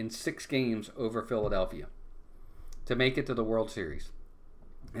Atlanta in 6 games over Philadelphia to make it to the World Series.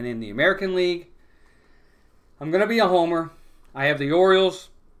 And in the American League, I'm going to be a homer. I have the Orioles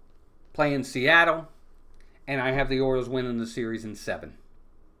playing Seattle, and I have the Orioles winning the series in 7.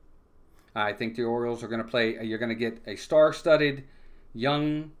 I think the Orioles are going to play. You're going to get a star-studded,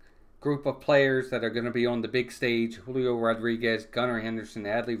 young group of players that are going to be on the big stage. Julio Rodriguez, Gunnar Henderson,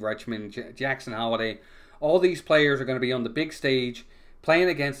 Adley Rutschman, Jackson Holliday. All these players are going to be on the big stage, playing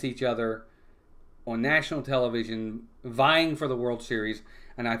against each other on national television, vying for the World Series.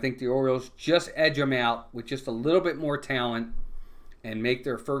 And I think the Orioles just edge them out with just a little bit more talent and make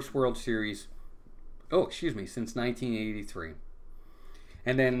their first World Series, since 1983.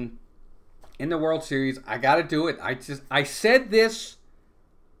 And then in the World Series, I got to do it. I said this.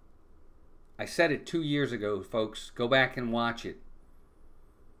 I said it 2 years ago, folks. Go back and watch it.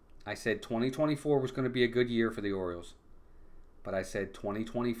 I said 2024 was going to be a good year for the Orioles. But I said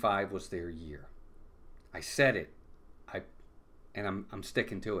 2025 was their year. I said it. And I'm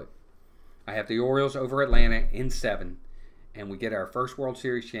sticking to it. I have the Orioles over Atlanta in 7. And we get our first World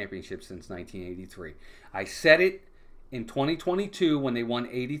Series championship since 1983. I said it in 2022 when they won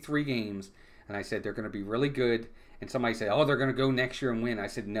 83 games. And I said they're going to be really good. And somebody said, they're going to go next year and win. I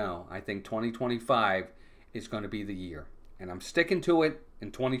said, no. I think 2025 is going to be the year. And I'm sticking to it.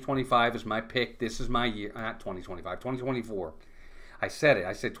 And 2025 is my pick. This is my year. Not 2025. 2024. I said it.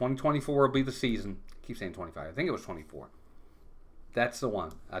 I said 2024 will be the season. I keep saying 25. I think it was 24. That's the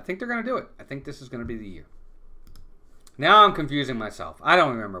one. I think they're going to do it. I think this is going to be the year. Now I'm confusing myself. I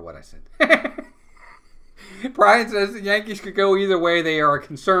don't remember what I said. Brian says the Yankees could go either way. They are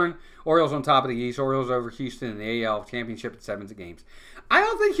concerned. Orioles on top of the East. Orioles over Houston in the AL Championship at 7 games. I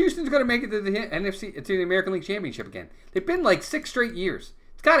don't think Houston's going to make it to the to the American League Championship again. They've been like 6 straight years.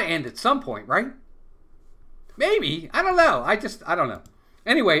 It's got to end at some point, right? Maybe. I don't know. I don't know.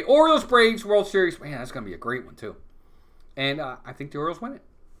 Anyway, Orioles Braves World Series. Man, that's going to be a great one too. And I think the Orioles win it.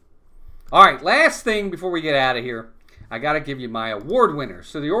 All right, last thing before we get out of here, I got to give you my award winners.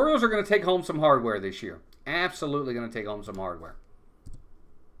 So the Orioles are going to take home some hardware this year. Absolutely going to take home some hardware.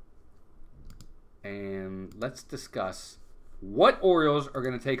 And let's discuss what Orioles are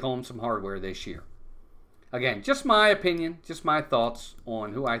going to take home some hardware this year. Again, just my opinion, just my thoughts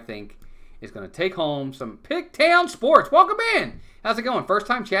on who I think is going to take home some Pigtown Sports. Welcome in. How's it going? First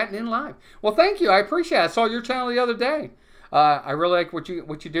time chatting in live. Well, thank you. I appreciate it. I saw your channel the other day. I really like what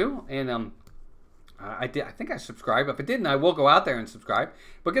you do, and I think I subscribed. If I didn't, I will go out there and subscribe.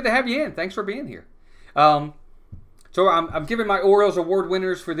 But good to have you in. Thanks for being here. So I'm giving my Orioles award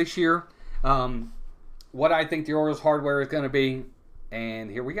winners for this year. What I think the Orioles hardware is going to be, and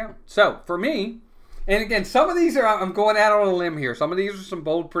here we go. So for me, and again, some of these are I'm going out on a limb here. Some of these are some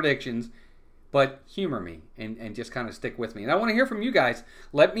bold predictions, but humor me and just kind of stick with me. And I want to hear from you guys.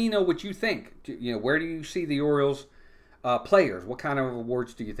 Let me know what you think. Where do you see the Orioles? Players, what kind of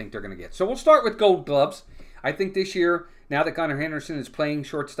awards do you think they're going to get? So we'll start with Gold Gloves. I think this year, now that Gunnar Henderson is playing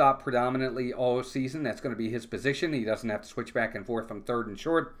shortstop predominantly all season, that's going to be his position. He doesn't have to switch back and forth from third and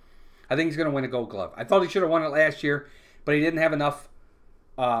short. I think he's going to win a Gold Glove. I thought he should have won it last year, but he didn't have enough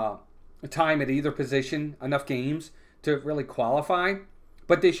time at either position, enough games to really qualify.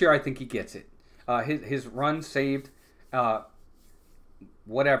 But this year, I think he gets it. His runs saved,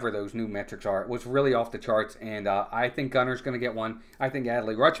 whatever those new metrics are, was really off the charts, and I think Gunner's going to get one. I think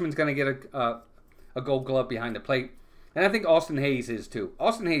Adley Rutschman's going to get a Gold Glove behind the plate, and I think Austin Hayes is too.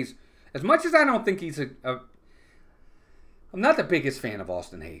 Austin Hayes, as much as I don't think he's I'm not the biggest fan of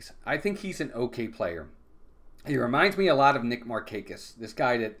Austin Hayes. I think he's an okay player. He reminds me a lot of Nick Markakis, this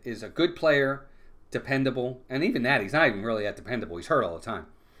guy that is a good player, dependable, and even that, he's not even really that dependable. He's hurt all the time.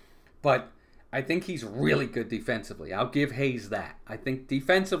 But I think he's really good defensively. I'll give Hayes that. I think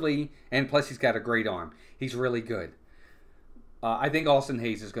defensively, and plus he's got a great arm. He's really good. I think Austin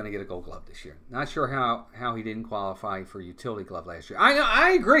Hayes is going to get a Gold Glove this year. Not sure how he didn't qualify for utility glove last year.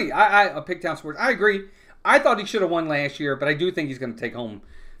 I agree. Pigtown Sports, I agree. I thought he should have won last year, but I do think he's going to take home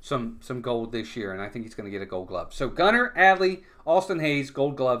some gold this year, and I think he's going to get a Gold Glove. So Gunner, Adley, Austin Hayes,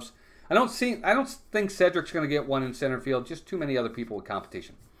 Gold Gloves. I don't think Cedric's going to get one in center field. Just too many other people with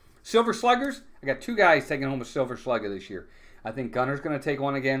competition. Silver Sluggers, I got two guys taking home a Silver Slugger this year. I think Gunner's going to take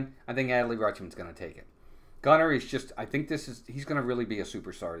one again. I think Adley Rutschman's going to take it. Gunner is just, I think he's going to really be a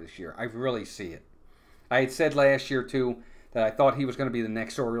superstar this year. I really see it. I had said last year, too, that I thought he was going to be the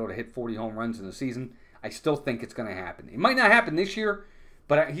next Oriole to hit 40 home runs in the season. I still think it's going to happen. It might not happen this year,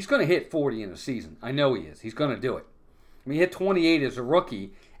 but he's going to hit 40 in a season. I know he is. He's going to do it. I mean, he hit 28 as a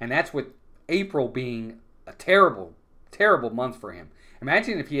rookie, and that's with April being a terrible, terrible month for him.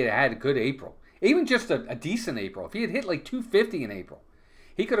 Imagine if he had had a good April. Even just a decent April. If he had hit like 250 in April,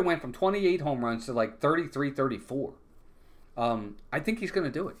 he could have went from 28 home runs to like 33, 34. I think he's going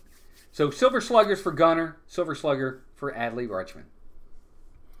to do it. So Silver Sluggers for Gunner, Silver Slugger for Adley Rutschman.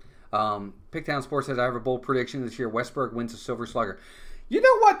 Pigtown Sports says, I have a bold prediction this year. Westberg wins a Silver Slugger. You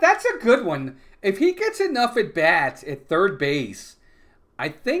know what? That's a good one. If he gets enough at-bats at third base, I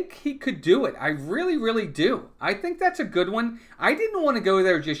think he could do it. I really, really do. I think that's a good one. I didn't want to go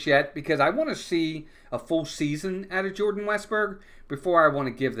there just yet because I want to see a full season out of Jordan Westberg before I want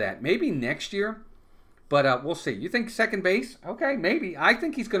to give that. Maybe next year, but we'll see. You think second base? Okay, maybe. I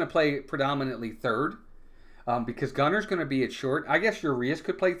think he's going to play predominantly third because Gunner's going to be at short. I guess Urias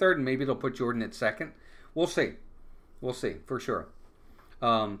could play third, and maybe they'll put Jordan at second. We'll see. We'll see, for sure.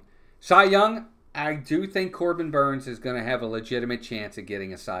 Cy Young, I do think Corbin Burns is going to have a legitimate chance of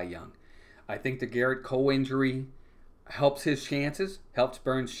getting a Cy Young. I think the Garrett Cole injury helps his chances, helps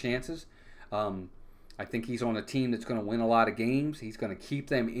Burns' chances. I think he's on a team that's going to win a lot of games. He's going to keep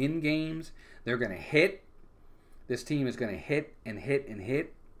them in games. They're going to hit. This team is going to hit and hit and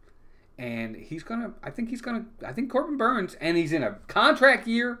hit. And I think Corbin Burns, and he's in a contract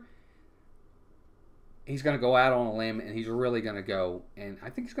year, he's going to go out on a limb, and he's really going to go. And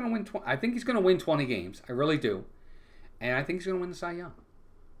I think he's going to win. I think he's going to win 20 games. I really do. And I think he's going to win the Cy Young.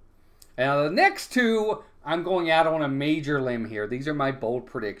 Now the next two, I'm going out on a major limb here. These are my bold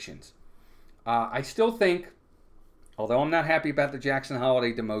predictions. I still think, although I'm not happy about the Jackson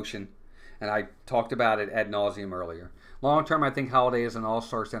Holliday demotion, and I talked about it ad nauseum earlier. Long term, I think Holliday is an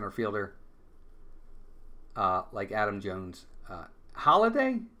all-star center fielder, like Adam Jones.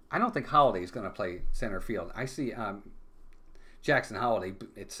 Holliday? I don't think Holliday is going to play center field. I see Jackson Holliday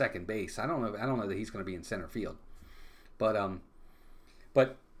at second base. I don't know that he's going to be in center field. But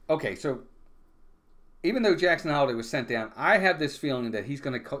okay. So even though Jackson Holliday was sent down, I have this feeling that he's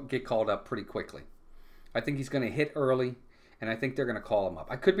going to get called up pretty quickly. I think he's going to hit early, and I think they're going to call him up.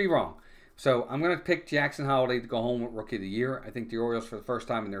 I could be wrong. So I'm going to pick Jackson Holliday to go home with Rookie of the Year. I think the Orioles, for the first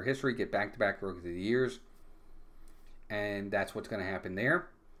time in their history, get back-to-back Rookie of the Years. And that's what's going to happen there.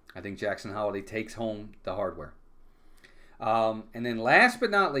 I think Jackson Holliday takes home the hardware. And then last but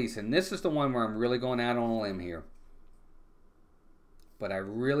not least, and this is the one where I'm really going out on a limb here, but I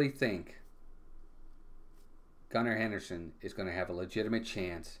really think Gunnar Henderson is going to have a legitimate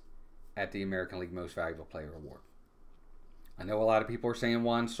chance at the American League Most Valuable Player Award. I know a lot of people are saying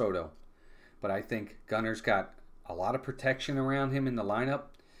Juan Soto, but I think Gunnar's got a lot of protection around him in the lineup.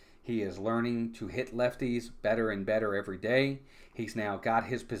 He is learning to hit lefties better and better every day. He's now got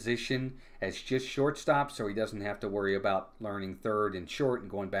his position as just shortstop, so he doesn't have to worry about learning third and short and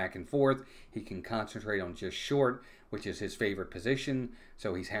going back and forth. He can concentrate on just short, which is his favorite position,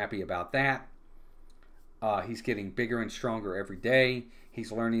 so he's happy about that. He's getting bigger and stronger every day.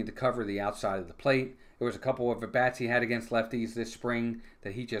 He's learning to cover the outside of the plate. There was a couple of at-bats he had against lefties this spring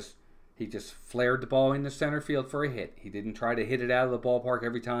that he just flared the ball in the center field for a hit. He didn't try to hit it out of the ballpark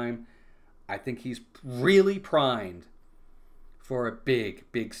every time. I think he's really primed for a big,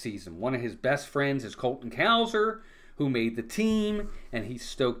 big season. One of his best friends is Colton Cowser, who made the team, and he's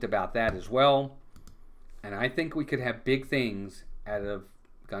stoked about that as well. And I think we could have big things out of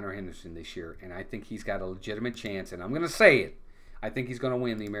Gunnar Henderson this year, and I think he's got a legitimate chance, and I'm going to say it. I think he's going to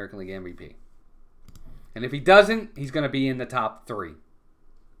win the American League MVP. And if he doesn't, he's going to be in the top 3.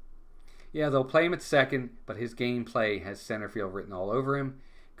 Yeah, they'll play him at second, but his gameplay has center field written all over him.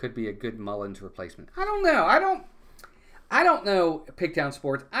 Could be a good Mullins replacement. I don't know. I don't know, Pickdown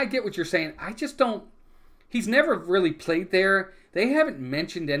Sports. I get what you're saying. I just don't. He's never really played there. They haven't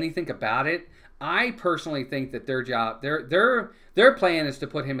mentioned anything about it. I personally think that their job, their plan is to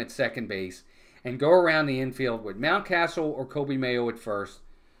put him at second base and go around the infield with Mountcastle or Kobe Mayo at first,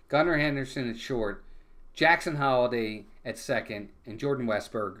 Gunnar Henderson at short, Jackson Holliday at second, and Jordan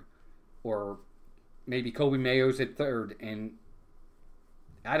Westberg, or maybe Kobe Mayo's at third. And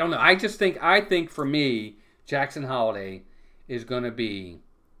I don't know. I think for me, Jackson Holliday is going to be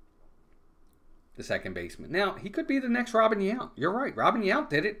the second baseman. Now, he could be the next Robin Yount. You're right. Robin Yount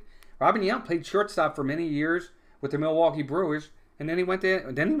did it. Robin Yount played shortstop for many years with the Milwaukee Brewers, and then he went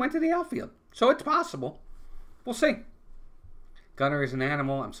to the outfield. So it's possible. We'll see. Gunnar is an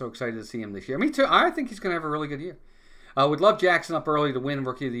animal. I'm so excited to see him this year. Me too. I think he's going to have a really good year. Would love Jackson up early to win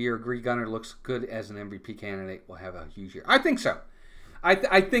Rookie of the Year. Agree Gunnar looks good as an MVP candidate. Will have a huge year. I think so.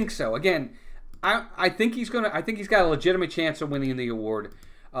 I think so. Again, I think he's got a legitimate chance of winning the award.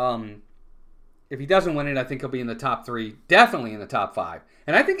 If he doesn't win it, I think he'll be in the top 3, definitely in the top 5.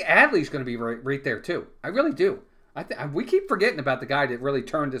 And I think Adley's going to be right there too. I really do. We keep forgetting about the guy that really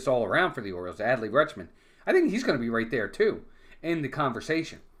turned this all around for the Orioles, Adley Rutschman. I think he's going to be right there too in the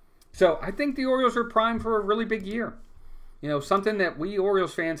conversation. So I think the Orioles are primed for a really big year. You know, something that we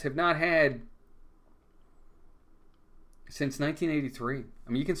Orioles fans have not had since 1983. I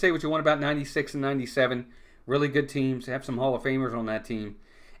mean, you can say what you want about 96 and 97. Really good teams. Have some Hall of Famers on that team.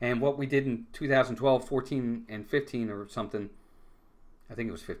 And what we did in 2012, 14, and 15 or something. I think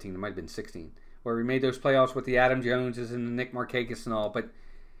it was 15. It might have been 16. Where we made those playoffs with the Adam Joneses and the Nick Markakis and all. But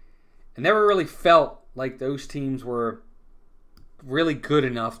I never really felt like those teams were really good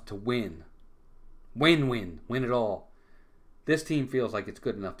enough to win. Win it all. This team feels like it's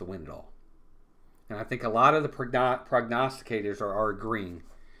good enough to win it all. And I think a lot of the prognosticators are agreeing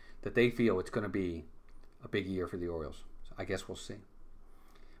that they feel it's going to be a big year for the Orioles. So I guess we'll see.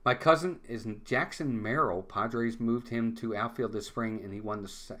 My cousin is Jackson Merrill. Padres moved him to outfield this spring, and he won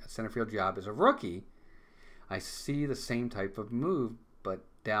the center field job as a rookie. I see the same type of move, but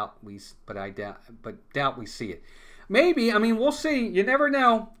doubt we see it. Maybe. I mean, we'll see. You never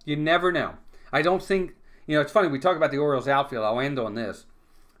know. You never know. I don't think. You know, it's funny. We talk about the Orioles outfield. I'll end on this.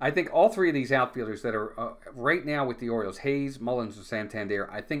 I think all 3 of these outfielders that are right now with the Orioles, Hayes, Mullins, and Santander,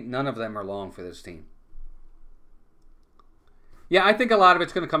 I think none of them are long for this team. Yeah, I think a lot of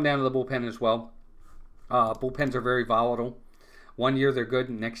it's going to come down to the bullpen as well. Bullpens are very volatile. One year they're good,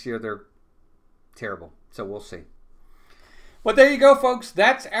 and next year they're terrible. So we'll see. But there you go, folks.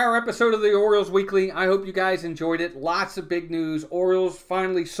 That's our episode of the Orioles Weekly. I hope you guys enjoyed it. Lots of big news. Orioles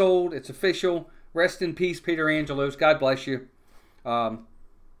finally sold. It's official. Rest in peace, Peter Angelos. God bless you.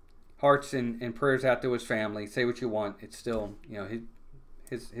 Hearts and prayers out to his family. Say what you want. It's still, you know,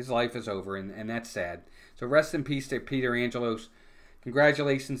 his life is over, and that's sad. So rest in peace to Peter Angelos.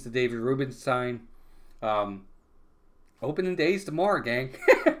 Congratulations to David Rubenstein. Opening days tomorrow, gang.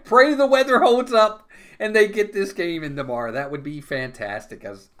 Pray the weather holds up and they get this game in tomorrow. That would be fantastic.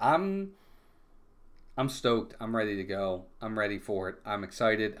 Because I'm stoked. I'm ready to go. I'm ready for it. I'm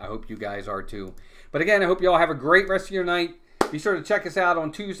excited. I hope you guys are too. But again, I hope you all have a great rest of your night. Be sure to check us out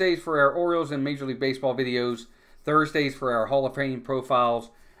on Tuesdays for our Orioles and Major League Baseball videos. Thursdays for our Hall of Fame profiles.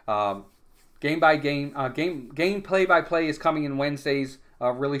 Game play by play is coming in Wednesdays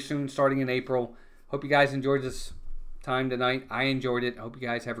really soon, starting in April. Hope you guys enjoyed this time tonight. I enjoyed it. I hope you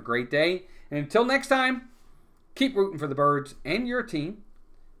guys have a great day. And until next time, keep rooting for the Birds and your team.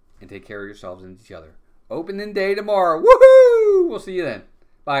 And take care of yourselves and each other. Opening day tomorrow. Woohoo! We'll see you then.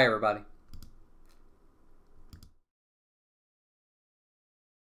 Bye, everybody.